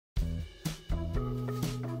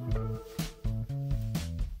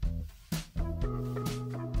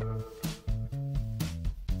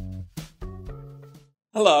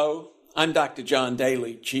Hello, I'm Dr. John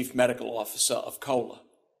Daly, Chief Medical Officer of COLA.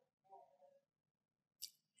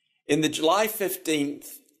 In the July 15,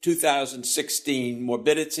 2016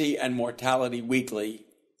 Morbidity and Mortality Weekly,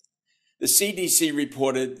 the CDC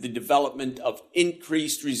reported the development of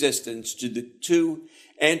increased resistance to the two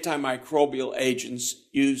antimicrobial agents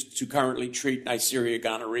used to currently treat Neisseria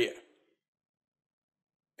gonorrhea.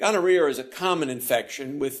 Gonorrhea is a common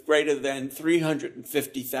infection with greater than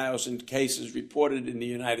 350,000 cases reported in the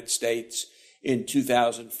United States in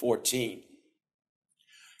 2014.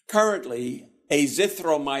 Currently,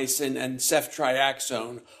 azithromycin and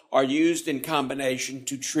ceftriaxone are used in combination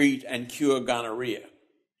to treat and cure gonorrhea.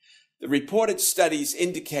 The reported studies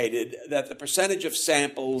indicated that the percentage of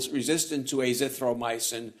samples resistant to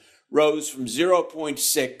azithromycin rose from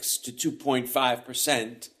 0.6 to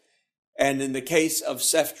 2.5%, and in the case of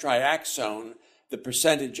ceftriaxone, the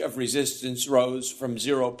percentage of resistance rose from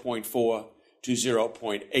 0.4 to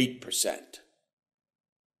 0.8%.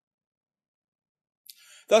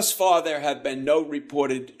 Thus far, there have been no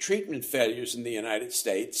reported treatment failures in the United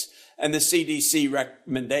States, and the CDC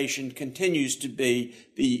recommendation continues to be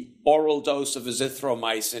the oral dose of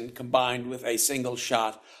azithromycin combined with a single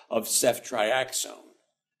shot of ceftriaxone.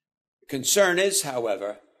 The concern is,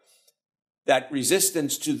 however, that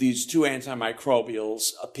resistance to these two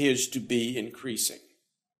antimicrobials appears to be increasing.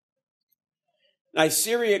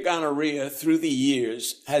 Neisseria gonorrhea through the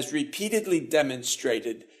years has repeatedly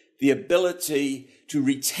demonstrated the ability to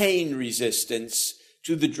retain resistance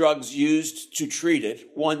to the drugs used to treat it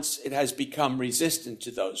once it has become resistant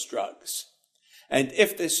to those drugs. And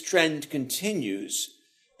if this trend continues,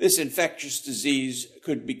 this infectious disease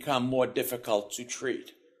could become more difficult to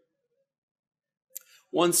treat.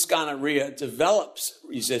 Once gonorrhea develops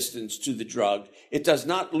resistance to the drug, it does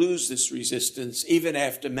not lose this resistance even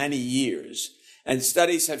after many years, and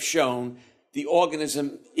studies have shown the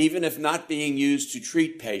organism, even if not being used to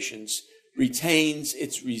treat patients, retains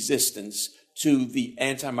its resistance to the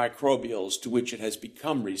antimicrobials to which it has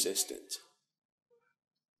become resistant.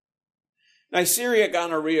 Neisseria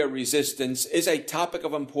gonorrhea resistance is a topic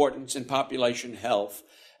of importance in population health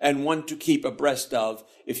and one to keep abreast of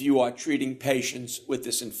if you are treating patients with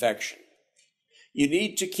this infection. You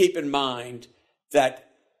need to keep in mind that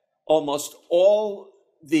almost all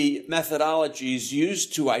the methodologies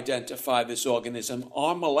used to identify this organism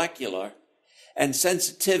are molecular, and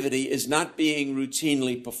sensitivity is not being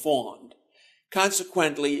routinely performed.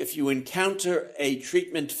 Consequently, if you encounter a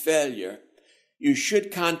treatment failure, you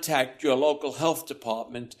should contact your local health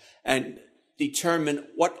department and determine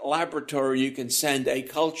what laboratory you can send a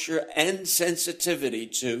culture and sensitivity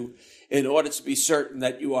to in order to be certain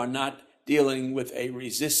that you are not dealing with a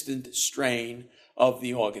resistant strain of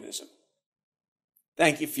the organism.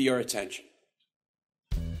 Thank you for your attention.